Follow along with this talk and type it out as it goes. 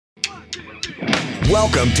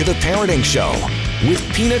Welcome to The Parenting Show with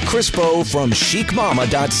Pina Crispo from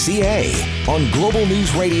chicmama.ca on Global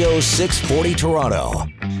News Radio 640 Toronto.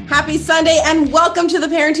 Happy Sunday and welcome to The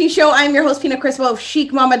Parenting Show. I'm your host, Pina Crispo of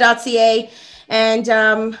chicmama.ca.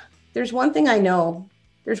 And there's one thing I know.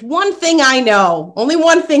 There's one thing I know. Only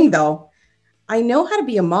one thing, though. I know how to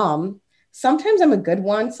be a mom. Sometimes I'm a good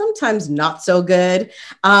one, sometimes not so good.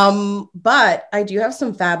 But I do have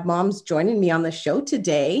some fab moms joining me on the show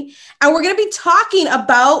today. And we're going to be talking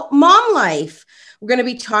about mom life. We're going to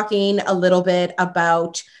be talking a little bit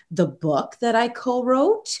about the book that I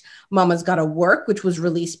co-wrote, Mama's Gotta Work, which was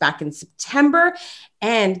released back in September.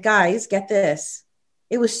 And guys, get this.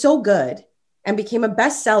 It was so good and became a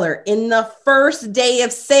bestseller in the first day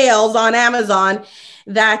of sales on Amazon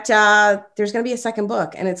that there's going to be a second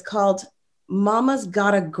book, and it's called Mama's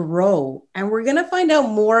Gotta Grow. And we're going to find out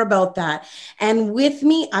more about that. And with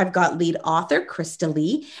me, I've got lead author Krista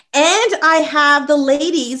Lee, and I have the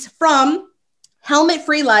ladies from Helmet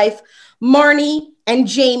Free Life, Marnie and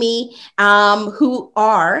Jamie, who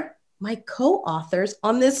are my co-authors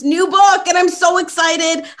on this new book. And I'm so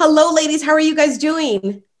excited. Hello, ladies. How are you guys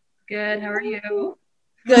doing? Good. How are you?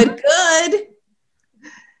 Good.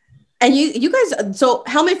 And you guys, so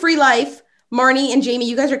Helmet Free Life, Marnie and Jamie,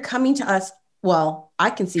 you guys are coming to us. Well,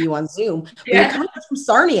 I can see you on Zoom. Yeah. You're coming to us from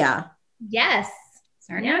Sarnia. Yes.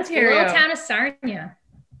 Sarnia, Ontario. The little town of Sarnia.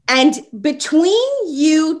 And between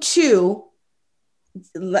you two,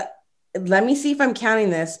 let me see if I'm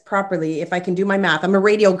counting this properly, if I can do my math. I'm a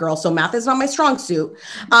radio girl, so math is not my strong suit.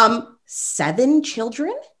 7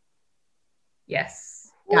 children?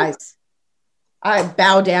 Yes. Guys, I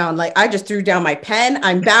bow down. Like, I just threw down my pen.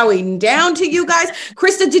 I'm bowing down to you guys.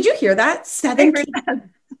 Krista, did you hear that? 7 kids.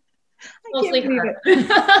 Mostly her.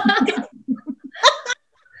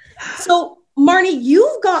 So, Marnie,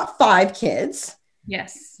 you've got 5 kids.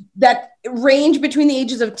 Yes. That range between the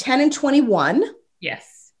ages of 10 and 21.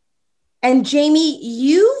 Yes. And Jamie,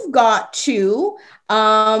 you've got 2,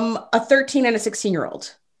 a 13 and a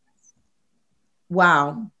 16-year-old.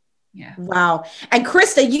 Wow. Yeah. Wow. And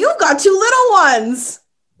Krista, you've got 2 little ones.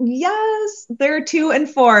 Yes, they're 2 and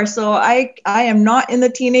 4. So I am not in the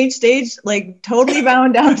teenage stage, like totally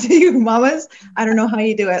bound down to you mamas. I don't know how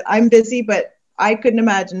you do it. I'm busy, but I couldn't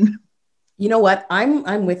imagine. You know what?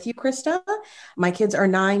 I'm with you, Krista. My kids are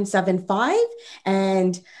 9, 7, 5.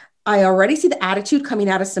 And I already see the attitude coming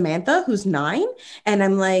out of Samantha, who's 9. And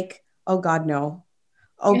I'm like, oh God, no.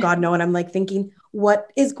 Oh God, no. And I'm like thinking,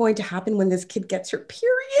 what is going to happen when this kid gets her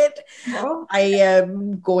period? Oh. I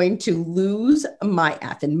am going to lose my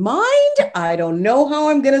effing mind. I don't know how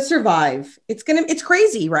I'm going to survive. It's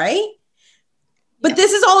crazy, right? But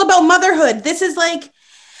this is all about motherhood. This is like,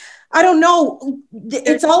 I don't know.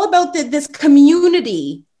 It's all about this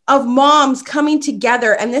community of moms coming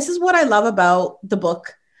together. And this is what I love about the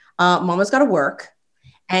book, Mama's Gotta Work.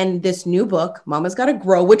 And this new book, Mama's Gotta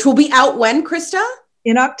Grow, which will be out when, Krista?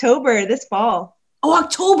 In October, this fall. Oh,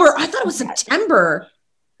 October. I thought it was September.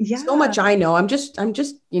 Yeah. So much I know. I'm just,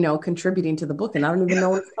 contributing to the book and I don't even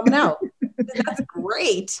know when it's coming out. That's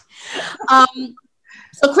great.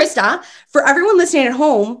 So Krista, for everyone listening at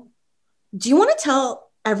home, do you want to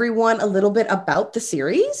tell everyone a little bit about the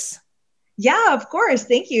series? Yeah, of course.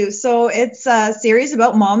 Thank you. So it's a series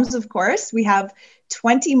about moms, of course. We have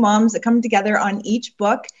 20 moms that come together on each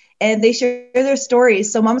book and they share their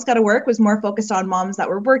stories. So Mama's Gotta Work was more focused on moms that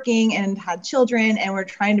were working and had children, and we're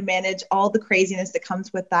trying to manage all the craziness that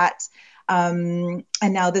comes with that. And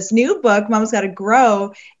now this new book, Mama's Gotta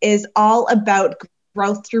Grow, is all about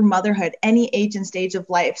growth through motherhood, any age and stage of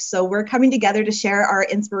life. So we're coming together to share our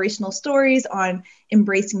inspirational stories on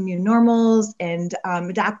embracing new normals and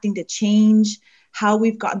adapting to change, how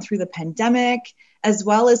we've gotten through the pandemic, as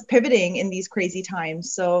well as pivoting in these crazy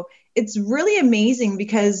times. So it's really amazing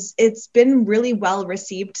because it's been really well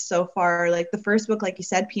received so far. Like the first book, like you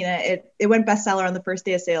said, Pina, it went bestseller on the first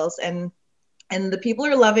day of sales, and the people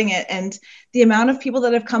are loving it. And the amount of people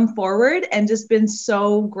that have come forward and just been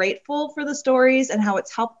so grateful for the stories and how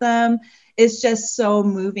it's helped them is just so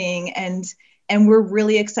moving. And we're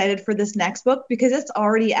really excited for this next book because it's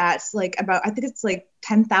already at I think it's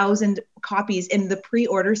 10,000 copies in the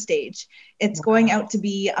pre-order stage. It's going out to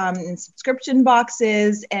be in subscription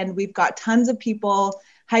boxes, and we've got tons of people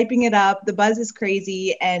hyping it up. The buzz is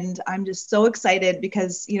crazy, and I'm just so excited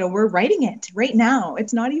because, we're writing it right now.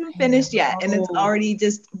 It's not even finished yet, and it's already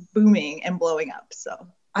just booming and blowing up. So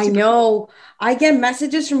I know. I get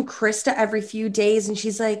messages from Krista every few days, and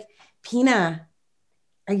she's like, Pina,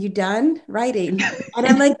 are you done writing? And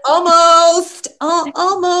I'm like, almost, I'm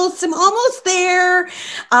almost there.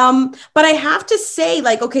 But I have to say,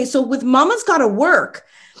 okay, so with Mama's Gotta Work,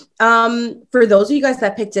 For those of you guys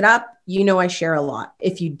that picked it up, you know I share a lot.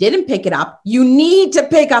 If you didn't pick it up, you need to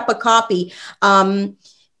pick up a copy,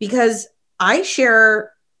 because I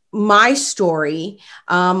share my story.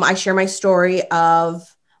 I share my story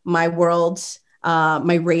of my world,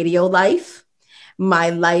 my radio life, my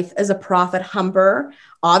life as a profit humper,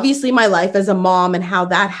 obviously my life as a mom and how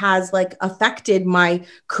that has like affected my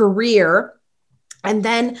career. And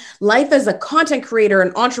then life as a content creator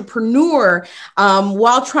and entrepreneur,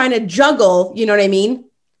 while trying to juggle, you know what I mean?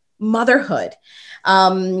 Motherhood.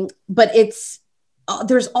 But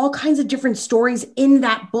there's all kinds of different stories in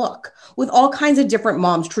that book with all kinds of different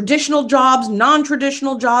moms, traditional jobs,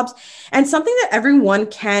 non-traditional jobs, and something that everyone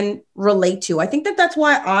can relate to. I think that that's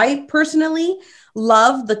why I personally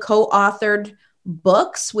love the co-authored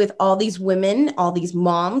books with all these women, all these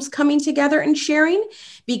moms coming together and sharing,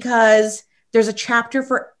 because there's a chapter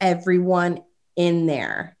for everyone in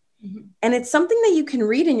there. Mm-hmm. And it's something that you can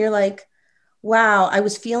read and you're like, wow, I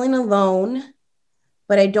was feeling alone,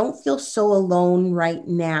 but I don't feel so alone right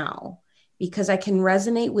now because I can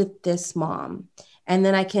resonate with this mom. And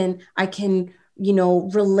then I can,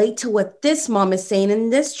 relate to what this mom is saying in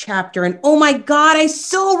this chapter. And oh my God, I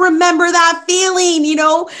so remember that feeling,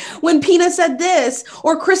 when Pina said this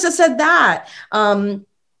or Krista said that.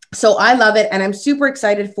 So I love it. And I'm super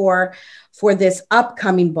excited for this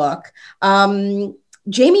upcoming book. Jamie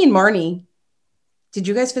and Marnie, did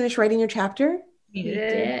you guys finish writing your chapter? We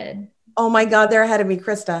did. Oh my God, they're ahead of me,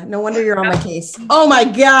 Krista. No wonder you're on my case. Oh my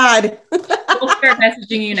God. We'll start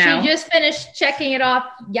messaging you now. She just finished checking it off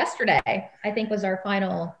yesterday, I think was our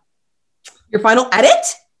final. Your final edit?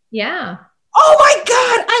 Yeah. Oh my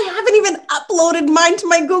God, I haven't even uploaded mine to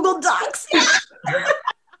my Google Docs.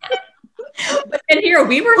 And here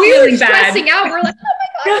we were feeling stressing out. We're like, oh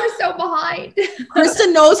my God, we're so behind.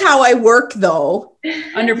 Krista knows how I work though.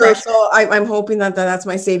 Under pressure. So I'm hoping that's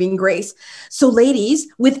my saving grace. So ladies,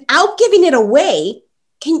 without giving it away,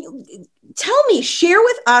 can you share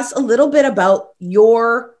with us a little bit about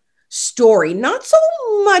your story? Not so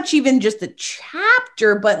much even just the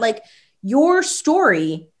chapter, but like your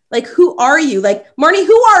story. Like, who are you? Like, Marnie,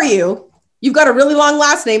 who are you? You've got a really long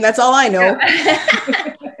last name. That's all I know.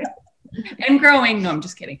 And growing. No, I'm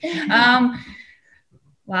just kidding.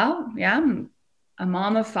 Well, yeah, I'm a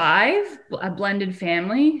mom of 5, a blended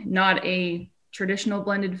family, not a traditional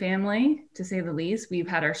blended family, to say the least. We've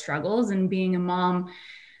had our struggles, and being a mom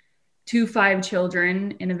to 5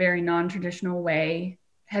 children in a very non-traditional way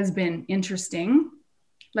has been interesting.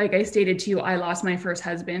 Like I stated to you, I lost my first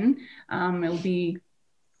husband. It'll be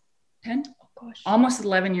 10, almost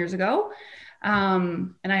 11 years ago.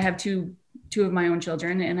 And I have two of my own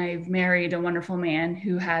children, and I've married a wonderful man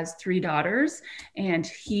who has 3 daughters, and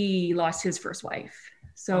he lost his first wife.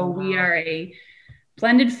 So we are a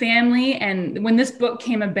blended family. And when this book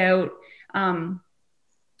came about,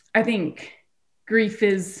 I think grief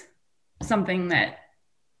is something that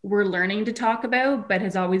we're learning to talk about, but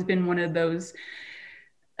has always been one of those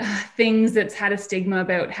things that's had a stigma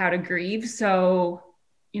about how to grieve. So,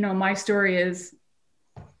 my story is,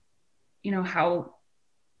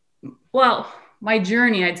 my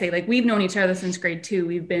journey, I'd say, like, we've known each other since grade 2.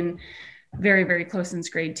 We've been very, very close since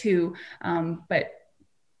grade 2. But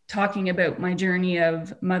talking about my journey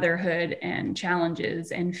of motherhood and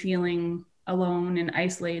challenges and feeling alone and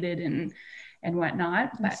isolated and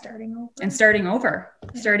whatnot. And starting over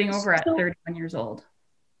at 31 years old.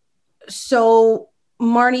 So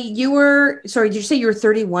Marnie, did you say you were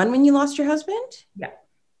 31 when you lost your husband? Yeah.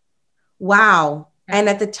 Wow. Yeah. And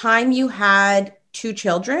at the time you had 2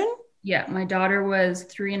 children? Yeah. My daughter was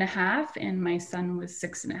 3.5 and my son was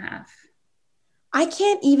 6.5. I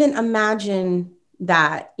can't even imagine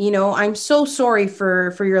that. I'm so sorry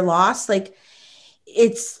for your loss. Like,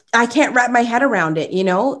 I can't wrap my head around it.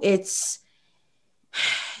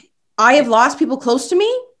 I have lost people close to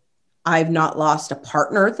me. I've not lost a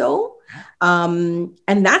partner though. And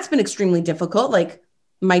that's been extremely difficult. Like,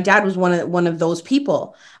 my dad was one of those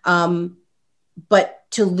people. But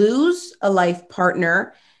to lose a life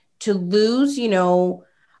partner, to lose, the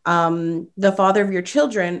father of your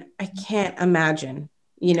children, I can't imagine,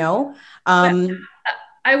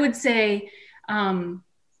 I would say,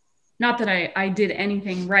 not that I did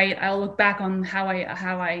anything right. I'll look back on how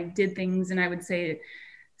I did things, and I would say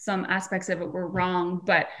some aspects of it were wrong.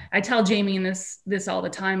 But I tell Jamie this all the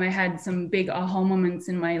time. I had some big aha moments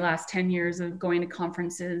in my last 10 years of going to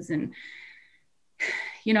conferences and,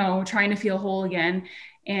 trying to feel whole again.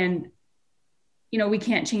 And, we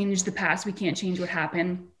can't change the past. We can't change what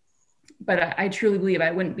happened. But I truly believe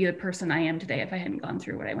I wouldn't be the person I am today if I hadn't gone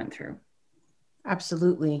through what I went through.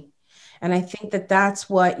 Absolutely. And I think that that's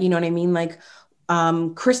what, you know what I mean? Like,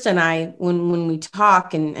 Krista and I, when we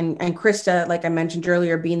talk, and Krista, like I mentioned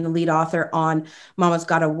earlier, being the lead author on Mama's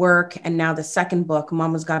Gotta Work, and now the second book,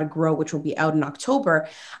 Mama's Gotta Grow, which will be out in October.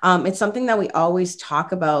 It's something that we always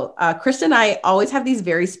talk about. Krista and I always have these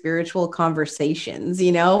very spiritual conversations,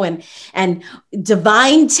 and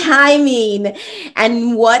divine timing,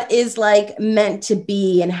 and what is like meant to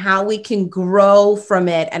be, and how we can grow from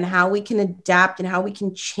it, and how we can adapt, and how we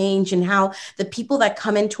can change, and how the people that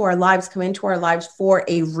come into our lives for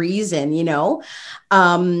a reason,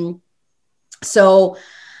 So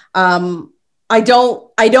I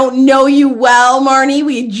don't know you well, Marnie.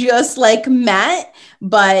 We just like met,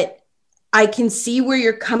 but I can see where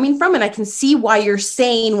you're coming from, and I can see why you're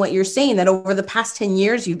saying what you're saying, that over the past 10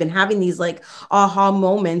 years, you've been having these like aha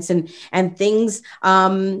moments, and things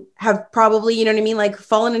have probably, like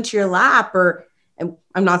fallen into your lap, or, and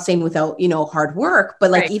I'm not saying without, hard work, but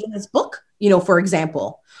like even this book, for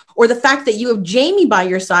example, or the fact that you have Jamie by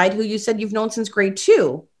your side, who you said you've known since grade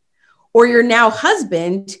 2, or your now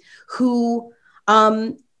husband who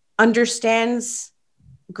understands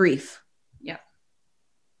grief. Yeah.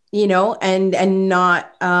 And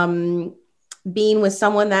not being with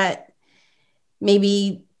someone that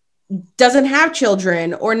maybe doesn't have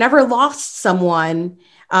children or never lost someone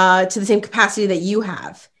to the same capacity that you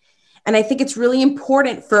have. And I think it's really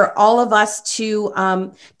important for all of us to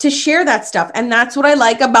share that stuff. And that's what I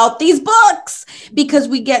like about these books, because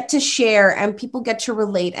we get to share, and people get to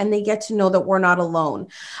relate, and they get to know that we're not alone.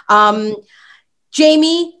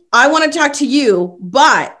 Jamie, I want to talk to you,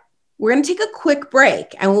 but we're going to take a quick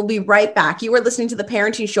break, and we'll be right back. You are listening to The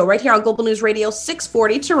Parenting Show right here on Global News Radio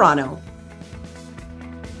 640 Toronto.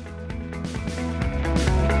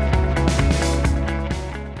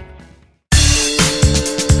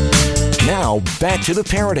 Now, back to The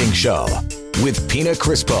Parenting Show with Pina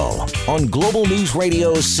Crispo on Global News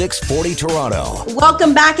Radio 640 Toronto.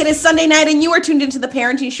 Welcome back. It is Sunday night, and you are tuned into The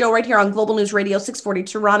Parenting Show right here on Global News Radio 640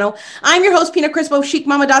 Toronto. I'm your host, Pina Crispo of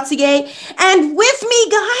ChicMama.ca. And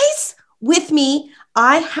with me,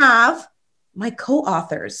 I have my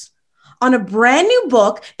co-authors on a brand new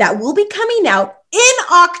book that will be coming out in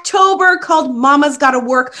October called Mama's Gotta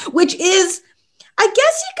Work, which is, I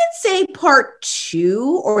guess you could say, part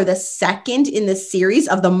 2 or the second in the series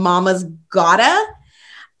of the Mama's Gotta.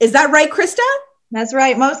 Is that right, Krista? That's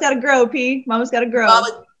right. Mama's Gotta Grow, P. Mama's Gotta Grow.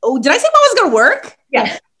 Did I say Mama's Gotta Work?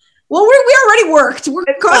 Yes. Well, we already worked. We're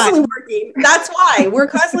constantly working. That's why we're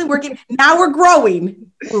constantly working. Now we're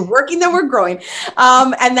growing. We're working, then we're growing.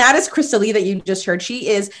 And that is Krista Lee that you just heard. She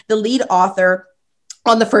is the lead author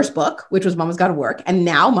on the first book, which was Mama's Gotta Work, and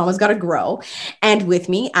now Mama's Gotta Grow. And with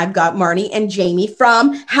me, I've got Marnie and Jamie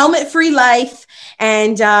from Helmet Free Life,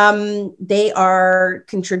 and they are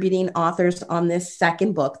contributing authors on this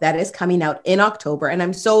second book that is coming out in October, and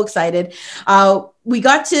I'm so excited. We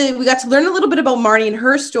got to learn a little bit about Marnie and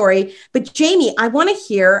her story, but Jamie, I want to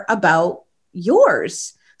hear about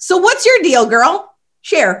yours. So, what's your deal, girl?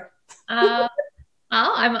 Share. I'm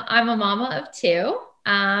a mama of 2.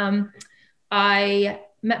 I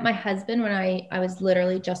met my husband when I was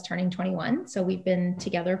literally just turning 21. So we've been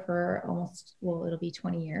together for it'll be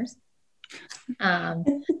 20 years. So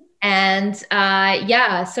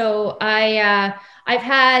I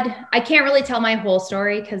can't really tell my whole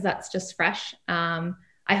story because that's just fresh. I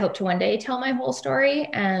hope to one day tell my whole story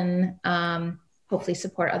and hopefully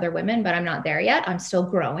support other women, but I'm not there yet. I'm still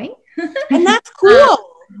growing. And that's cool.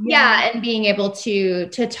 And being able to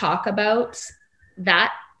talk about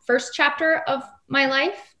that first chapter of my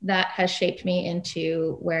life that has shaped me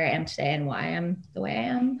into where I am today and why I'm the way I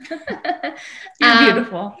am. You're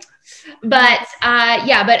beautiful. But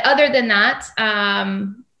other than that,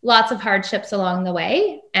 lots of hardships along the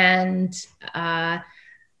way. And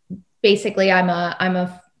basically I'm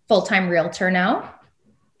a full-time realtor now.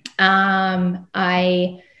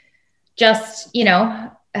 I just,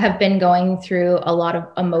 have been going through a lot of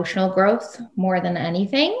emotional growth more than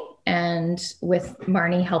anything. And with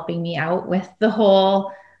Marnie helping me out with the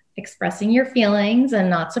whole expressing your feelings and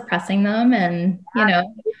not suppressing them. And,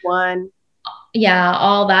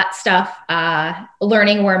 all that stuff,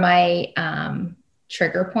 learning where my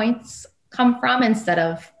trigger points come from instead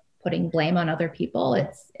of putting blame on other people.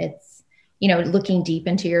 It's, looking deep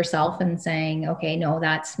into yourself and saying, okay, no,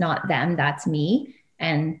 that's not them, that's me.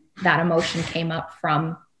 And that emotion came up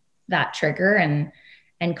from that trigger, and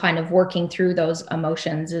kind of working through those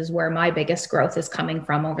emotions is where my biggest growth is coming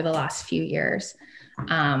from over the last few years.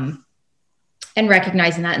 And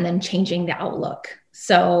recognizing that and then changing the outlook.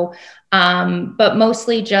 So, but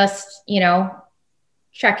mostly just,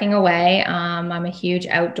 trekking away. I'm a huge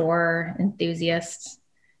outdoor enthusiast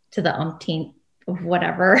to the umpteenth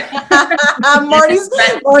whatever. Marty's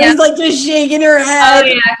like just shaking her head. Oh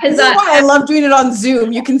yeah, because that's why I love doing it on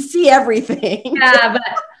Zoom. You can see everything. Yeah, but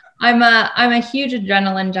I'm a huge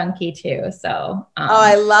adrenaline junkie too. So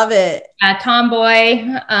I love it. Tomboy,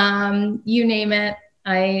 you name it.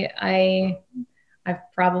 I've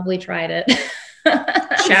probably tried it.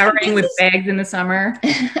 Showering with bags in the summer.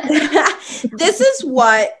 This is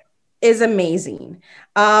what is amazing.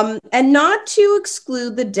 And not to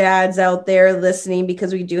exclude the dads out there listening,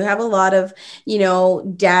 because we do have a lot of,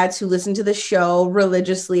 dads who listen to the show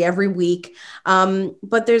religiously every week.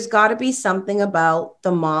 But there's got to be something about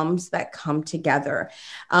the moms that come together.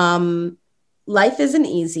 Life isn't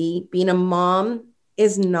easy. Being a mom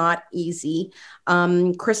is not easy.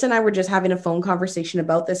 Chris and I were just having a phone conversation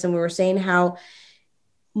about this, and we were saying how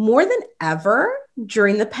more than ever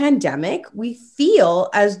during the pandemic, we feel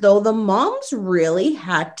as though the moms really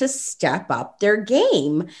had to step up their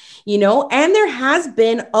game, and there has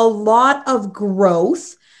been a lot of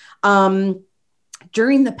growth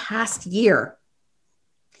during the past year.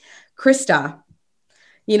 Krista,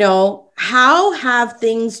 how have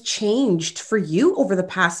things changed for you over the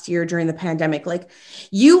past year during the pandemic? Like,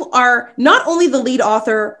 you are not only the lead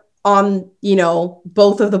author on,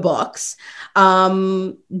 both of the books,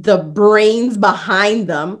 the brains behind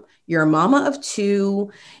them. You're a mama of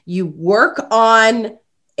two. You work on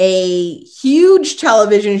a huge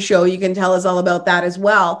television show. You can tell us all about that as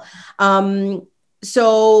well.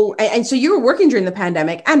 So you were working during the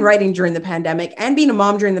pandemic and writing during the pandemic and being a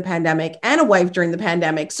mom during the pandemic and a wife during the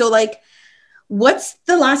pandemic. So what's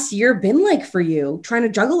the last year been like for you trying to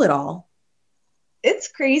juggle it all? It's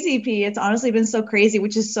crazy, P. It's honestly been so crazy,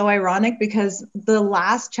 which is so ironic because the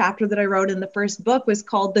last chapter that I wrote in the first book was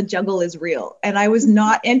called The Juggle is Real. And I was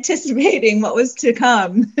not anticipating what was to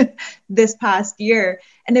come this past year.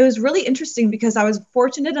 And it was really interesting because I was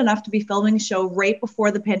fortunate enough to be filming a show right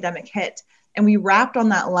before the pandemic hit. And we wrapped on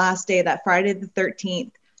that last day, that Friday the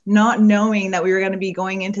 13th, not knowing that we were going to be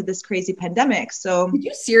going into this crazy pandemic. So did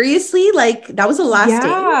you seriously? That was the last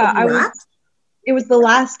day? It was the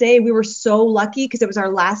last day. We were so lucky because it was our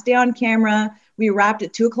last day on camera. We wrapped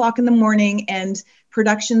at 2:00 in the morning, and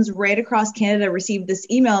productions right across Canada received this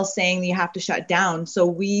email saying you have to shut down. So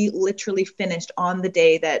we literally finished on the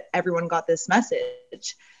day that everyone got this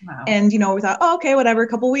message. Wow. And, we thought, oh, okay, whatever, a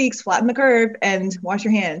couple weeks, flatten the curve and wash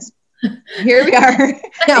your hands. Here we are.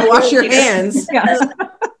 Yeah, wash your hands. Yeah.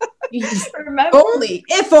 Remember?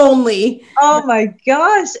 If only. Oh my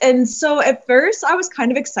gosh. And so at first I was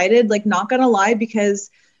kind of excited, not gonna lie, because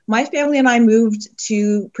my family and I moved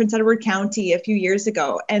to Prince Edward County a few years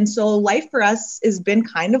ago. And so life for us has been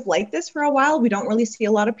kind of like this for a while. We don't really see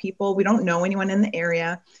a lot of people. We don't know anyone in the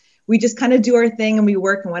area. We just kind of do our thing and we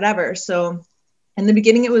work and whatever. So in the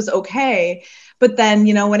beginning it was okay. But then,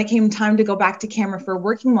 when it came time to go back to camera for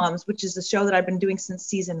Working Moms, which is a show that I've been doing since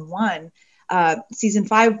season 1, season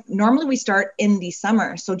 5, normally we start in the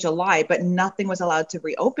summer, so July, but nothing was allowed to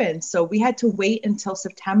reopen. So we had to wait until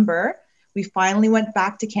September. We finally went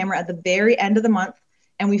back to camera at the very end of the month,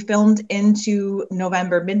 and we filmed into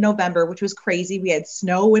November, mid-November, which was crazy. We had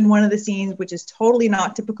snow in one of the scenes, which is totally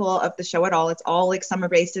not typical of the show at all. It's all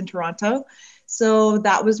summer-based in Toronto. So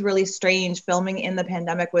that was really strange. Filming in the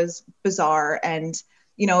pandemic was bizarre, and,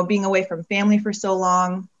 being away from family for so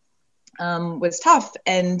long was tough.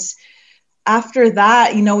 And after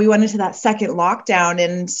that, we went into that second lockdown,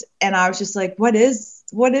 and I was just like, what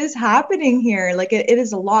is happening here? It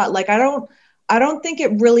is a lot. I don't think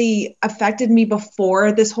it really affected me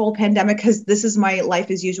before this whole pandemic, because this is my life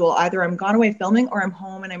as usual. Either I'm gone away filming or I'm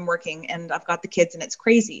home and I'm working and I've got the kids and it's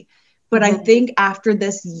crazy. But I think after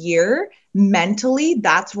this year, mentally,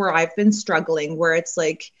 that's where I've been struggling, where it's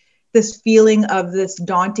this feeling of this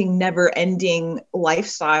daunting, never-ending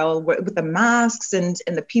lifestyle with the masks and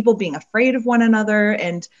the people being afraid of one another.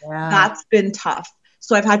 And that's been tough.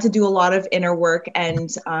 So I've had to do a lot of inner work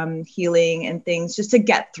and healing and things just to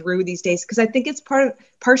get through these days. Because I think it's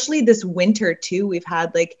partially this winter too. We've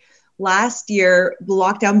had last year, the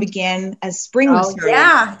lockdown began as spring was starting.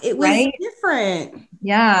 Yeah, it was different.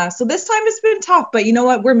 Yeah, so this time it's been tough, but you know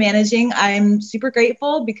what? We're managing. I'm super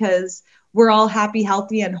grateful because we're all happy,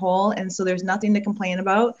 healthy, and whole. And so there's nothing to complain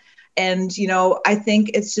about. And, I think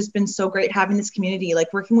it's just been so great having this community,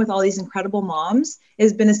 working with all these incredible moms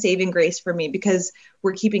has been a saving grace for me, because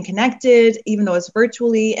we're keeping connected, even though it's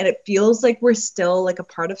virtually, and it feels like we're still a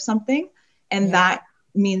part of something. And that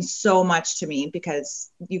means so much to me, because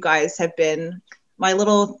you guys have been my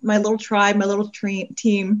little tribe, my little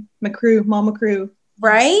team, my crew, mama crew.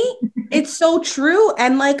 Right? It's so true.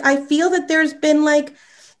 And I feel that there's been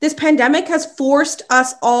this pandemic has forced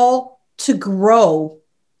us all to grow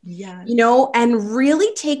Yeah. You know, and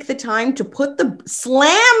really take the time to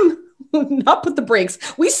not put the brakes.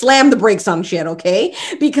 We slammed the brakes on shit, okay?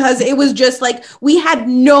 Because it was just like, we had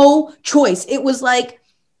no choice. It was like,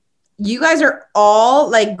 you guys are all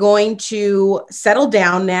like going to settle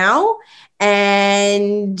down now,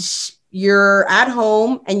 and you're at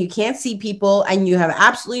home and you can't see people and you have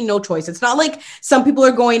absolutely no choice. It's not like some people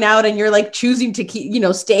are going out and you're like choosing to keep,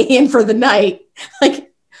 stay in for the night.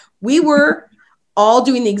 Like, we were all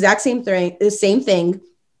doing the exact same thing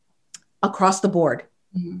across the board.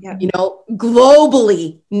 Yeah.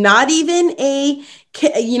 Globally, not even a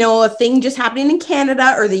thing just happening in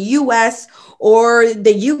Canada or the US or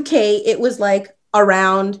the UK. It was like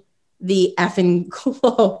around the effing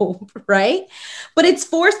globe, right? But it's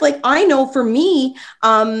forced. Like, I know for me,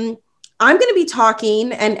 I'm going to be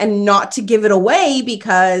talking and not to give it away,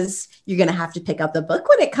 because you're going to have to pick up the book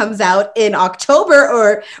when it comes out in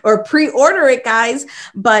October, or pre-order it, guys.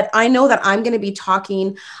 But I know that I'm going to be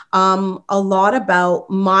talking a lot about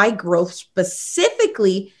my growth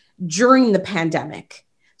specifically during the pandemic.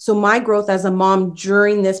 So my growth as a mom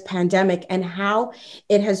during this pandemic and how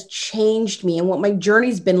it has changed me and what my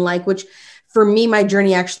journey's been like, which for me, my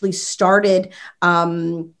journey actually started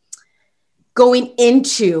going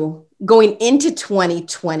into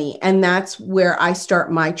 2020. And that's where I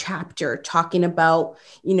start my chapter talking about,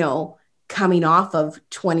 coming off of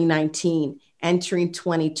 2019, entering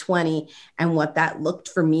 2020, and what that looked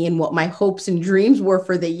for me and what my hopes and dreams were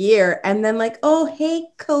for the year. And then like, oh, hey,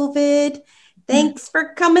 COVID, thanks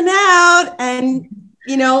for coming out and,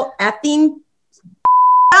 effing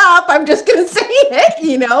up. I'm just going to say it,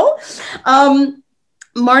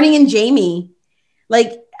 Marnie and Jamie,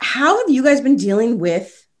 like, how have you guys been dealing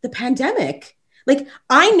with the pandemic? Like,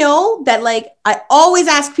 I know that, like, I always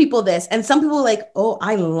ask people this, and some people are like, oh,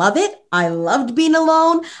 I love it. I loved being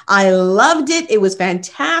alone. I loved it. It was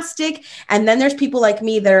fantastic. And then there's people like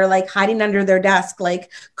me that are like hiding under their desk, like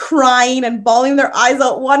crying and bawling their eyes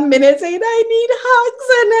out 1 minute saying, I need hugs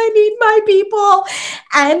and I need my people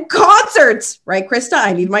and concerts, right, Krista?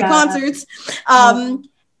 I need my concerts. And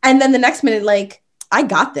then the next minute, like, I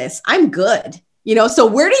got this. I'm good. So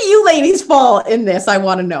where do you ladies fall in this? I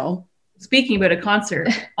want to know. Speaking about a concert,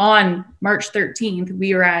 on March 13th,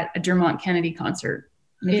 we were at a Dermot Kennedy concert.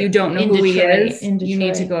 And if you don't know who he is, you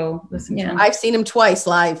need to go listen to him. I've seen him twice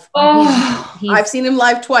live. Oh, I've seen him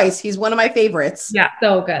live twice. He's one of my favorites. Yeah.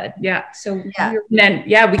 So good. Yeah. So yeah. And then,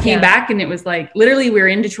 we came back and it was like, literally we were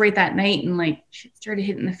in Detroit that night and like shit started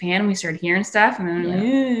hitting the fan. We started hearing stuff. And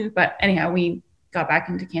then, but anyhow, we got back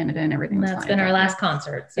into Canada and everything. That's been our last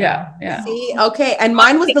concert. So. Yeah. See, okay. And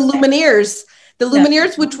mine was the Lumineers. The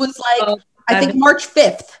Lumineers, which was like, I think March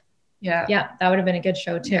 5th. Yeah. Yeah. That would have been a good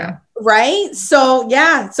show too. Yeah. Right. So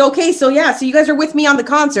yeah, it's okay. So yeah, so you guys are with me on the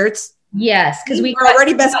concerts. Yes. Cause we're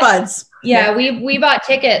already best buds. Yeah. We bought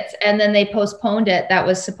tickets and then they postponed it. That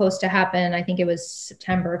was supposed to happen. I think it was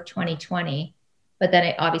September of 2020, but then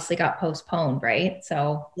it obviously got postponed. Right.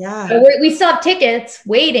 So yeah, so we still have tickets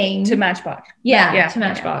waiting to Matchbox. To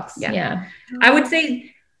Matchbox. Yeah. I would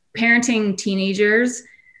say parenting teenagers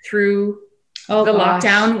through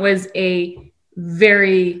lockdown was a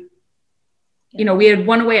very, we had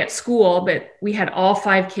one away at school, but we had all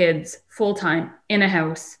 5 kids full-time in a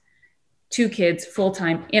house, 2 kids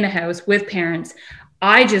full-time in a house with parents.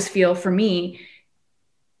 I just feel, for me,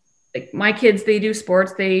 like, my kids, they do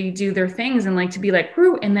sports, they do their things, and like to be like,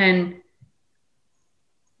 whoo, and then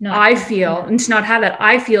and to not have that,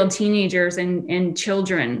 I feel teenagers and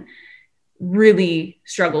children really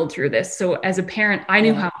struggled through this. So as a parent, I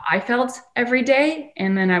knew how I felt every day.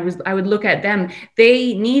 And then I would look at them.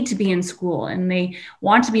 They need to be in school and they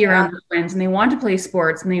want to be around their friends and they want to play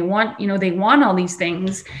sports and they want, they want all these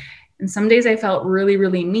things. And some days I felt really,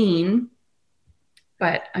 really mean,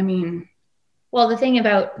 but I mean. Well, the thing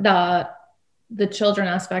about the children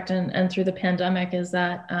aspect and through the pandemic is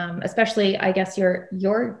that, especially I guess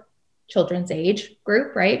your children's age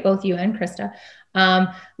group, right? Both you and Krista,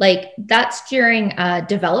 like that's during a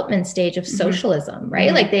development stage of socialism, right?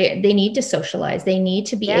 Mm-hmm. Like they need to socialize. They need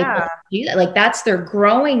to be able to do that. Like that's their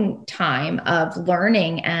growing time of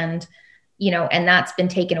learning and that's been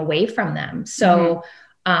taken away from them. So,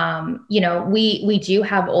 we do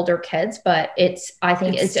have older kids, but I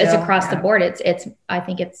think it's across the board. I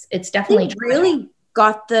think it's definitely really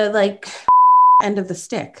got the like end of the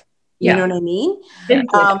stick. You know what I mean?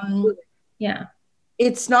 Yeah.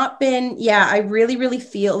 It's not been, I really, really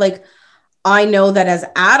feel like I know that as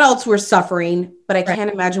adults we're suffering, but I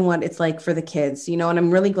can't imagine what it's like for the kids, you know, and I'm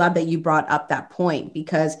really glad that you brought up that point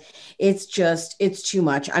because it's too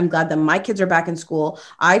much. I'm glad that my kids are back in school.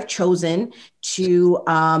 I've chosen to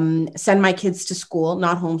send my kids to school,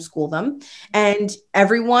 not homeschool them. And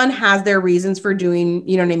everyone has their reasons for doing,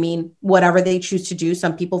 you know what I mean, whatever they choose to do.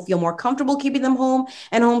 Some people feel more comfortable keeping them home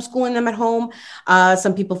and homeschooling them at home.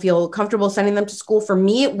 Some people feel comfortable sending them to school. For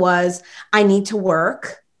me, it was, I need to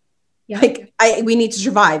work. Yeah. Like we need to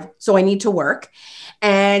survive. So I need to work.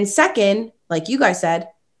 And second, like you guys said,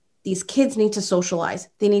 these kids need to socialize.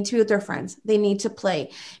 They need to be with their friends. They need to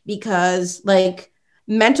play because like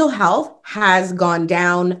mental health has gone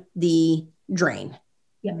down the drain.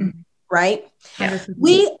 Yeah. Right. Yeah.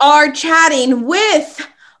 We are chatting with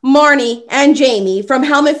Marnie and Jamie from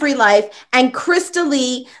Helmet Free Life and Krista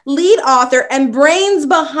Lee, lead author and brains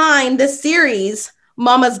behind the series,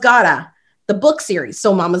 Mama's Gotta. The book series.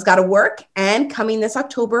 So Mama's Gotta Work, and coming this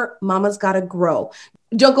October, Mama's Gotta Grow.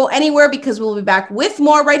 Don't go anywhere because we'll be back with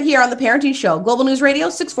more right here on The Parenting Show, Global News Radio,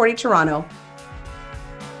 640 Toronto.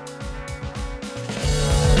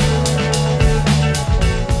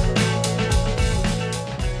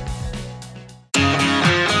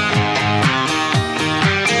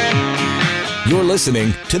 You're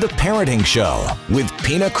listening to The Parenting Show with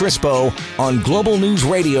Pina Crispo on Global News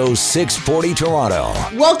Radio 640 Toronto.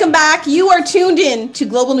 Welcome back. You are tuned in to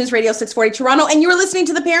Global News Radio 640 Toronto, and you're listening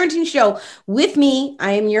to The Parenting Show with me.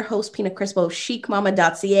 I am your host, Pina Crispo,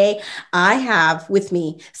 chicmama.ca. I have with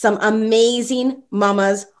me some amazing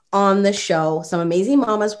mamas on the show, some amazing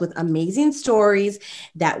mamas with amazing stories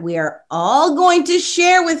that we are all going to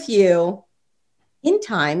share with you in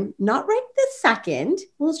time, not right this second.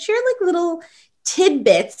 We'll share like little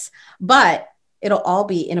tidbits, but it'll all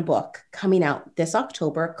be in a book coming out this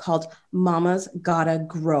October called Mama's Gotta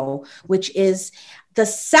Grow, which is the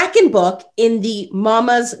second book in the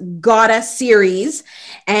Mama's Gotta series.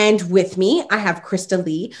 And with me, I have Krista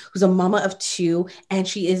Lee, who's a mama of two, and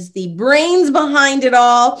she is the brains behind it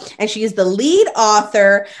all. And she is the lead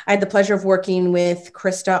author. I had the pleasure of working with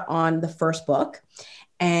Krista on the first book.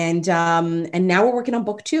 And now we're working on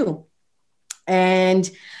book 2. And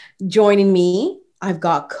joining me, I've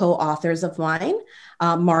got co-authors of mine,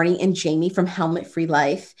 Marnie and Jamie from Helmet Free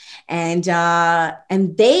Life. And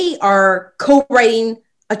they are co-writing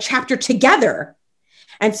a chapter together.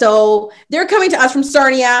 And so they're coming to us from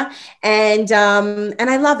Sarnia. And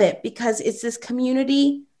I love it because it's this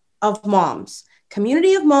community of moms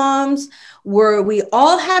where we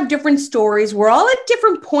all have different stories. We're all at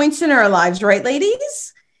different points in our lives, right,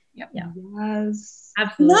 ladies? Yep. Yeah. Yes.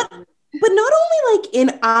 Absolutely. But not only like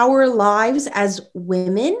in our lives as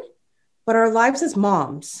women, but our lives as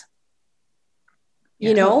moms. Yeah.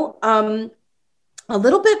 You know, a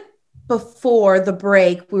little bit before the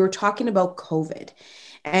break, we were talking about COVID.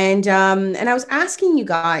 And I was asking you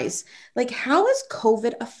guys, like, how has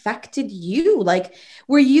COVID affected you? Like,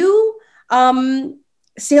 were you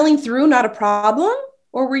sailing through, not a problem?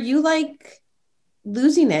 Or were you like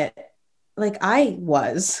losing it like I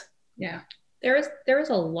was? Yeah. There was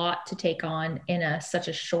a lot to take on in such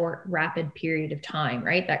a short, rapid period of time,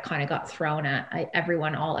 right? That kind of got thrown at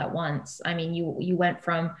everyone all at once. I mean, you went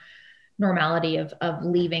from normality of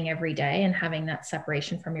leaving every day and having that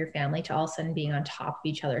separation from your family to all of a sudden being on top of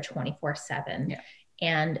each other 24/7. Yeah.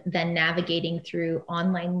 And then navigating through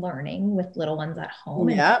online learning with little ones at home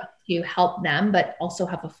to help them, but also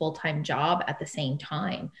have a full-time job at the same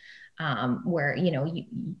time. Where, you know,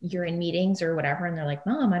 you're in meetings or whatever, and they're like,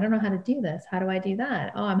 Mom, I don't know how to do this. How do I do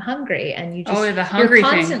that? Oh, I'm hungry. And you just, you're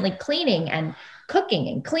constantly cleaning and cooking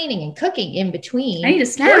and cleaning and cooking in between. I need a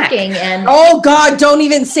snack. Working and oh God, don't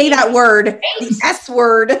even say that word. The S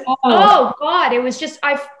word. Oh God. It was just,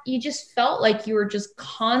 you just felt like you were just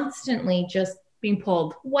constantly just being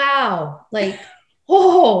pulled. Wow. Like,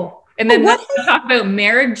 oh. And then let's talk about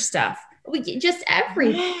marriage stuff. Just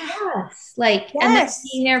everything. Yes. Like, and then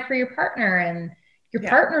being there for your partner, and your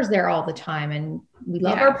partner's there all the time, and we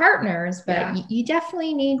love our partners, but you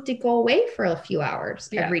definitely need to go away for a few hours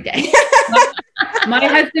every day. My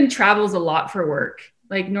husband travels a lot for work.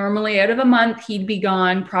 Like normally out of a month, he'd be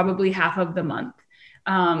gone probably half of the month.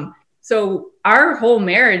 So our whole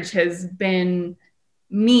marriage has been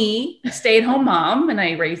me, stay-at-home mom, and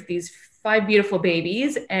I raised these 5 beautiful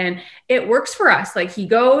babies, and it works for us. Like he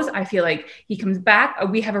goes, I feel like he comes back.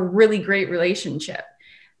 We have a really great relationship.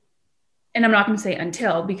 And I'm not going to say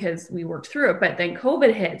until, because we worked through it, but then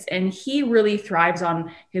COVID hits and he really thrives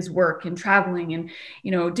on his work and traveling and,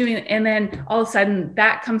 you know, doing it. And then all of a sudden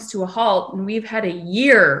that comes to a halt, and we've had a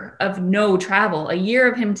year of no travel, a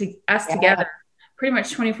year of us together pretty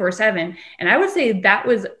much 24/7. And I would say that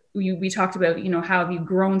was we talked about, how have you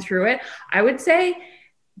grown through it? I would say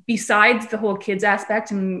besides the whole kids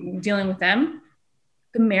aspect and dealing with them,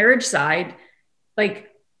 the marriage side, like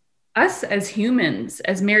us as humans,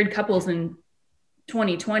 as married couples in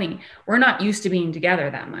 2020, we're not used to being together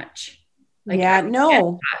that much. Like,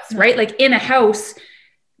 right? Like in a house,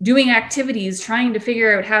 doing activities, trying to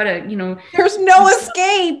figure out how to, there's no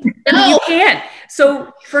escape. You can't.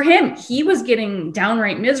 So for him, he was getting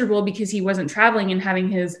downright miserable because he wasn't traveling and having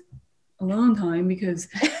his alone time, because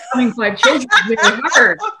having 5 children is very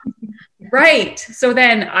hard. Right. So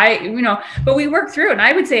then but we worked through it. And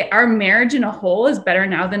I would say our marriage in a whole is better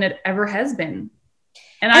now than it ever has been.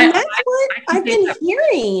 And that's what I've been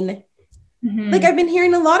hearing. Mm-hmm. Like I've been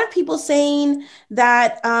hearing a lot of people saying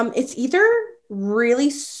that it's either really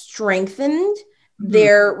strengthened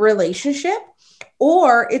their relationship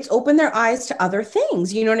or it's opened their eyes to other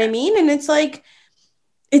things. You know what I mean? And it's like,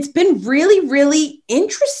 it's been really, really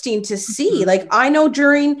interesting to see. Like I know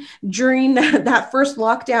during that first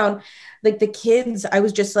lockdown, like the kids, I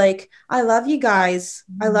was just like, I love you guys,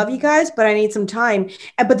 but I need some time.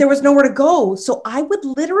 But there was nowhere to go. So I would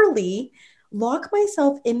literally lock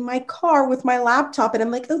myself in my car with my laptop. And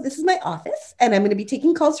I'm like, oh, this is my office. And I'm going to be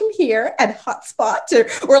taking calls from here at hotspot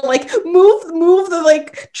or like move the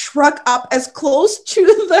like truck up as close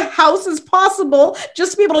to the house as possible,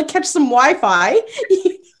 just to be able to catch some Wi-Fi.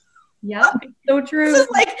 Yeah, so true.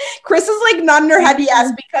 Chris is like nodding her head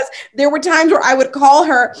yes, because there were times where I would call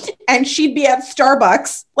her and she'd be at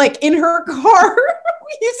Starbucks, like in her car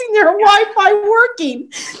using their Wi-Fi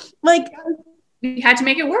working. Like we had to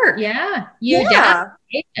make it work. Yeah.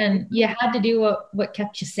 And you had to do what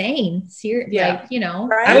kept you sane. Seriously,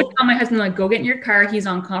 right? I would tell my husband, like, go get in your car. He's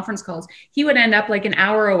on conference calls. He would end up like an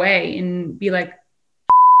hour away and be like,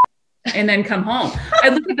 and then come home.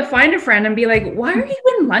 I'd look at the Find a Friend and be like, why are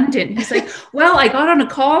you in London? He's like, well, I got on a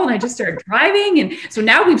call and I just started driving. And so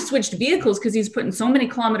now we've switched vehicles because he's putting so many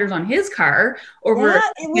kilometers on his car over.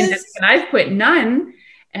 And I've put none.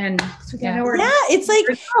 And so it's like,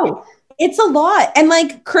 it's a lot. And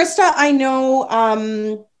like Krista, I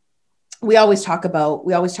know we always talk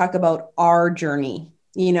about our journey,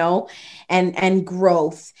 and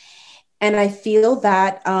growth. And I feel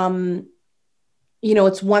that,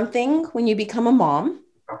 it's one thing when you become a mom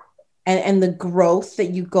and the growth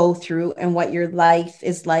that you go through and what your life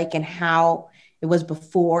is like and how it was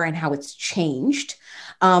before and how it's changed.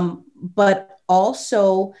 But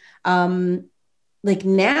also like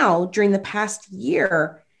now during the past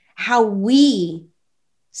year, how we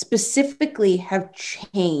specifically have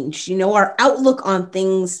changed, our outlook on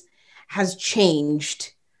things has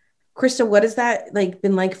changed. Krista, what has that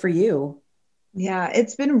been like for you? Yeah,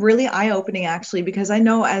 it's been really eye-opening actually, because I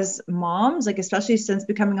know as moms, like especially since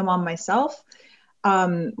becoming a mom myself,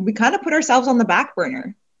 we kind of put ourselves on the back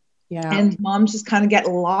burner. Yeah. And moms just kind of get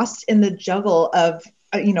lost in the juggle of,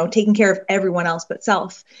 taking care of everyone else but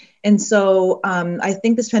self. And so I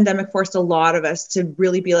think this pandemic forced a lot of us to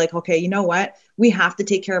really be like, okay, you know what? We have to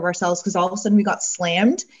take care of ourselves, because all of a sudden we got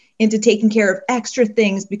slammed into taking care of extra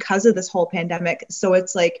things because of this whole pandemic. So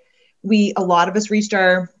it's like a lot of us reached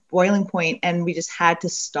our boiling point and we just had to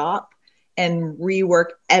stop and rework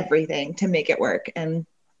everything to make it work. And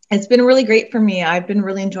it's been really great for me. I've been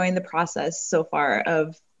really enjoying the process so far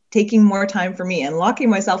of taking more time for me and locking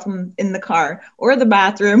myself in the car or the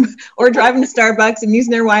bathroom or driving to Starbucks and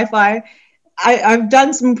using their Wi-Fi. I've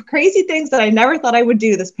done some crazy things that I never thought I would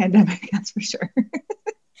do this pandemic, that's for sure.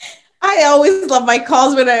 I always love my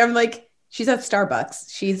calls when I'm like, she's at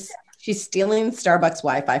Starbucks. She's stealing Starbucks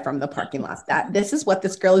Wi-Fi from the parking lot. This is what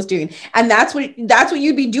this girl is doing. And that's what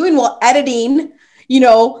you'd be doing while editing,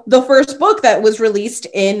 the first book that was released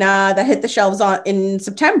that hit the shelves in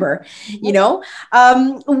September.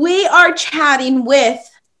 We are chatting with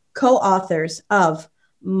co-authors of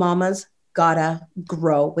Mama's Gotta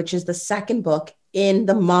Grow, which is the second book in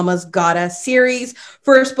the Mama's Gotta series.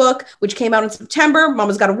 First book, which came out in September,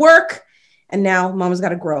 Mama's Gotta Work. And now Mama's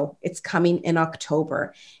Gotta Grow. It's coming in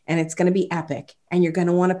October and it's going to be epic. And you're going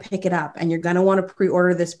to want to pick it up and you're going to want to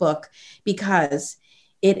pre-order this book because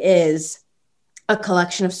it is a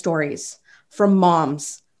collection of stories from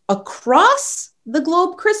moms across the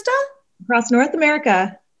globe, Krista? Across North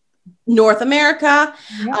America.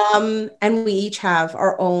 Yeah. And we each have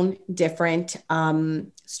our own different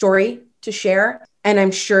story to share. And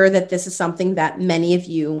I'm sure that this is something that many of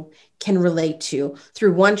you can relate to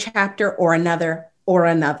through one chapter or another.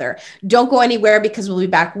 Don't go anywhere, because we'll be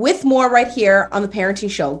back with more right here on The Parenting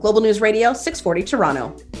Show, Global News Radio, 640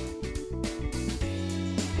 Toronto.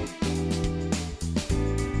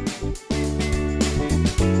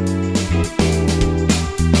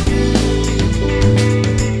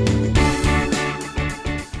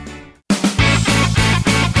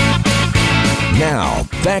 Now,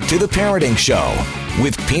 back to the Parenting Show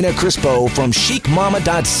with Pina Crispo from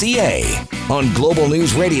chicmama.ca on Global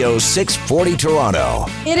News Radio 640 Toronto.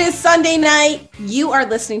 It is Sunday night. You are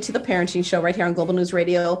listening to the Parenting Show right here on Global News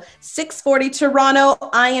Radio 640 Toronto.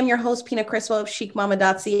 I am your host, Pina Crispo of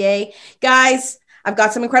chicmama.ca. Guys, I've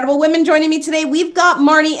got some incredible women joining me today. We've got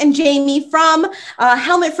Marnie and Jamie from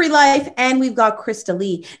Helmet Free Life, and we've got Krista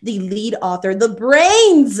Lee, the lead author, the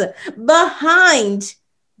brains behind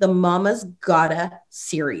the Mama's Gotta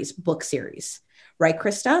series, book series. Right,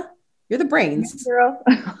 Krista? You're the brains. Girl.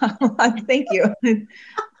 Thank you.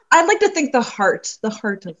 I'd like to think the heart of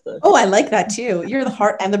the. Oh, I like that too. You're the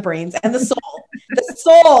heart and the brains and the soul. The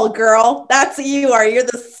soul, girl. That's what you are. You're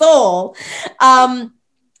the soul.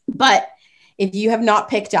 But if you have not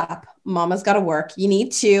picked up Mama's Gotta Work, you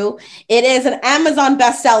need to. It is an Amazon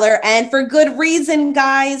bestseller, and for good reason,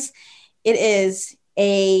 guys. It is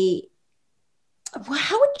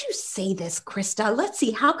how would you say this, Krista? Let's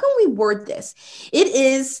see. How can we word this? It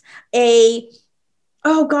is a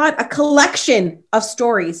collection of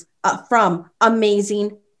stories from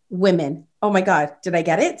amazing women. Oh my God. Did I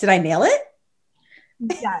get it? Did I nail it?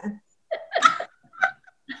 Yes.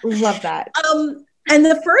 Love that. And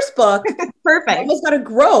the first book, perfect. Mama's Gotta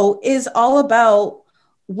Grow, is all about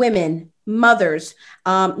women, mothers.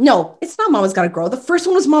 No, it's not Mama's Gotta Grow. The first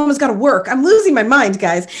one was Mama's Gotta Work. I'm losing my mind,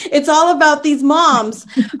 guys. It's all about these moms,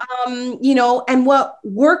 and what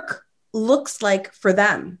work looks like for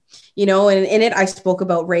them, and in it, I spoke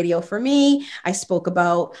about radio for me. I spoke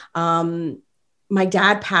about my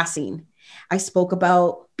dad passing. I spoke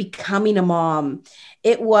about becoming a mom.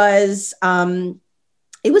 It was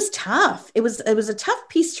tough. It was a tough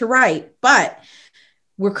piece to write, but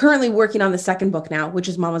we're currently working on the second book now, which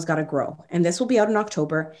is Mama's Gotta Grow. And this will be out in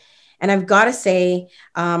October. And I've got to say,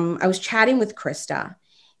 I was chatting with Krista,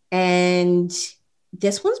 and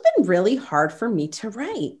this one's been really hard for me to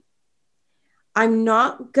write. I'm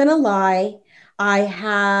not going to lie. I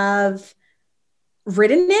have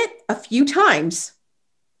written it a few times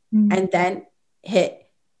and then hit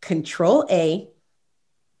Control A.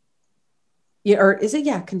 Yeah, or is it?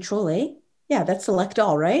 Yeah, Control A. Yeah, that's select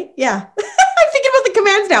all, right? Yeah. I'm thinking about the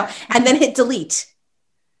commands now. And then hit delete.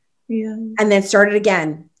 Yeah. And then started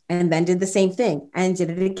again. And then did the same thing and did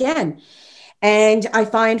it again. And I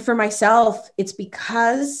find for myself, it's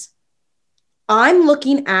because I'm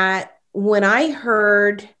looking at when I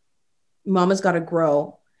heard Mama's Gotta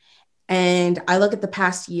Grow, and I look at the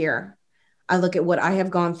past year, I look at what I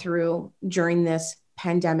have gone through during this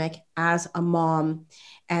pandemic as a mom,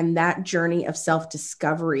 and that journey of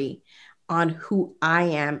self-discovery on who I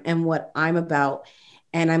am and what I'm about.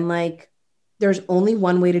 And I'm like, there's only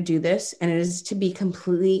one way to do this, and it is to be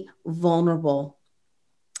completely vulnerable.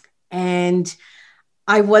 And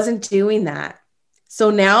I wasn't doing that. So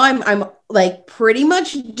now I'm like pretty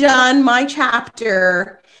much done my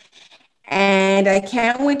chapter, and I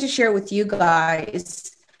can't wait to share it with you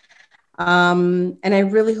guys. And I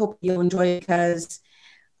really hope you'll enjoy it, because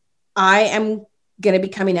I am going to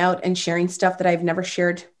be coming out and sharing stuff that I've never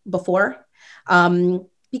shared before.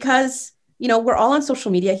 Because, we're all on social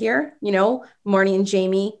media here, Marnie and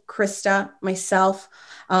Jamie, Krista, myself,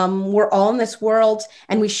 we're all in this world,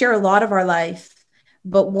 and we share a lot of our life.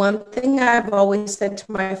 But one thing I've always said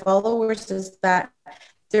to my followers is that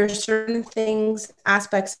there's certain things,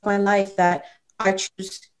 aspects of my life that I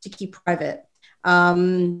choose to keep private.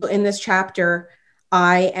 In this chapter,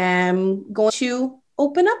 I am going to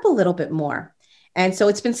open up a little bit more. And so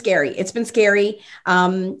it's been scary.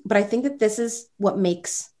 But I think that this is what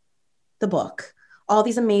makes the book. All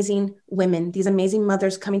these amazing women, these amazing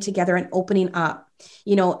mothers coming together and opening up,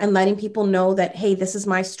 and letting people know that, hey, this is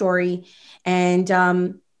my story. And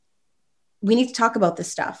we need to talk about this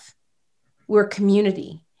stuff. We're a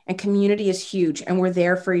community, and community is huge, and we're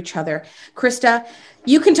there for each other. Krista,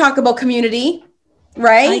 you can talk about community,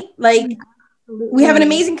 right? We have an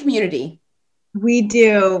amazing community. We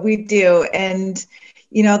do. And,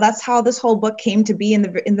 that's how this whole book came to be in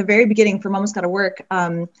the very beginning for Mama's Gotta Work.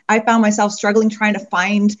 I found myself struggling trying to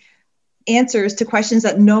find answers to questions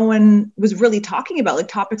that no one was really talking about, like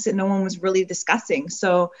topics that no one was really discussing.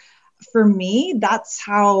 So for me, that's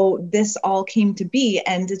how this all came to be.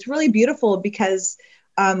 And it's really beautiful because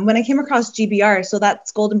when I came across GBR, so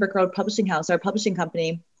that's Golden Brick Road Publishing House, our publishing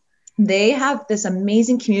company, they have this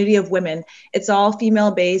amazing community of women. It's all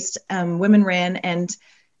female-based, women ran, and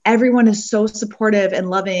everyone is so supportive and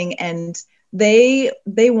loving. And they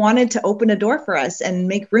wanted to open a door for us and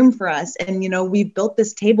make room for us. And, we built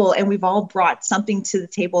this table, and we've all brought something to the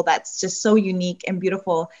table that's just so unique and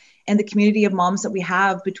beautiful. And the community of moms that we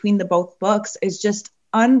have between the both books is just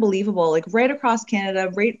unbelievable, like right across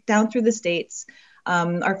Canada, right down through the States.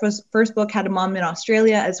 Our first book had a mom in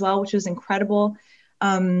Australia as well, which was incredible.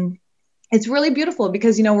 It's really beautiful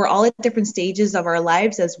because, you know, we're all at different stages of our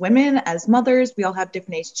lives as women, as mothers. We all have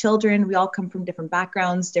different age children. We all come from different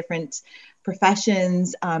backgrounds, different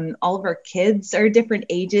professions. All of our kids are different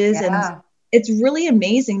ages. Yeah. And it's really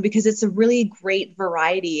amazing because it's a really great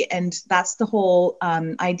variety. And that's the whole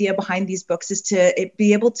idea behind these books, is to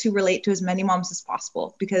be able to relate to as many moms as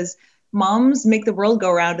possible, because moms make the world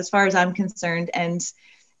go round as far as I'm concerned.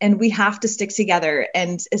 And we have to stick together.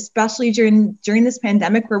 And especially during this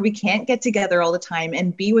pandemic where we can't get together all the time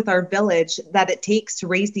and be with our village that it takes to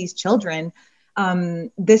raise these children,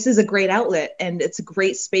 this is a great outlet, and it's a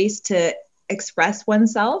great space to express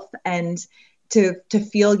oneself and to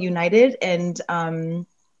feel united and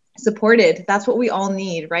supported. That's what we all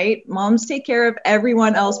need, right? Moms take care of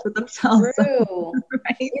everyone else but themselves. True.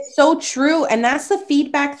 Right? It's so true. And that's the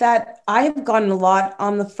feedback that I've gotten a lot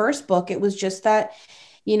on the first book. It was just that,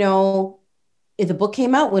 you know, the book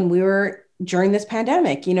came out when we were during this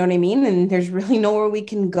pandemic, you know what I mean? And there's really nowhere we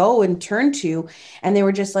can go and turn to. And they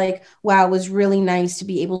were just like, wow, it was really nice to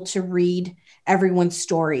be able to read everyone's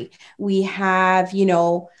story. We have, you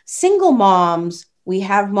know, single moms. We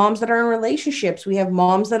have moms that are in relationships. We have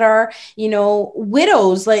moms that are, you know,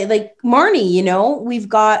 widows, like Marnie, you know. We've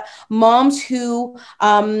got moms who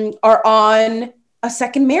are on a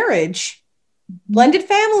second marriage. Blended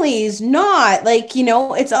families, not like, you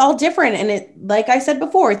know, it's all different. And it, like I said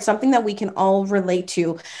before, it's something that we can all relate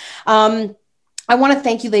to. I want to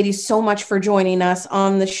thank you ladies so much for joining us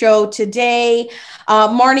on the show today.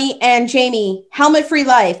 Marnie and Jamie, Helmet Free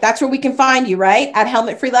Life. That's where we can find you, right? At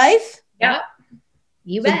Helmet Free Life. Yep.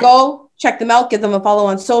 You So bet. go check them out. Give them a follow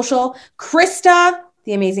on social. Krista,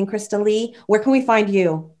 the amazing Krista Lee. Where can we find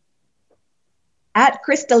you? At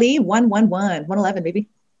Krista Lee 111, baby.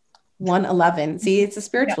 111. See, it's the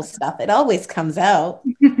spiritual stuff. It always comes out.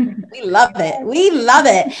 We love it. We love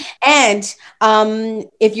it. And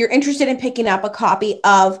if you're interested in picking up a copy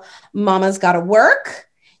of Mama's Gotta Work,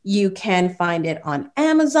 you can find it on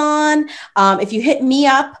Amazon. If you hit me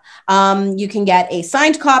up, you can get a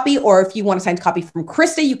signed copy, or if you want a signed copy from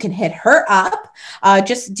Krista, you can hit her up.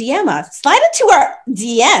 Just DM us. Slide into our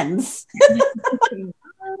DMs.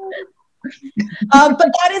 But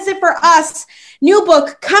that is it for us. New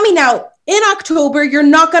book coming out in October. You're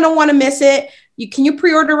not going to want to miss it. Can you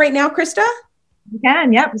pre-order right now, Krista? You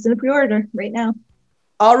can. Yep. It's in the pre-order right now.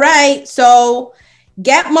 All right. So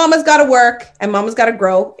get Mama's Gotta Work and Mama's Gotta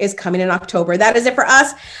Grow is coming in October. That is it for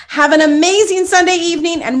us. Have an amazing Sunday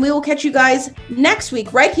evening, and we will catch you guys next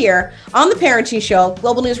week right here on The Parenting Show,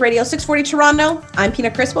 Global News Radio 640 Toronto. I'm Pina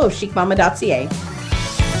Crispo of chicmama.ca.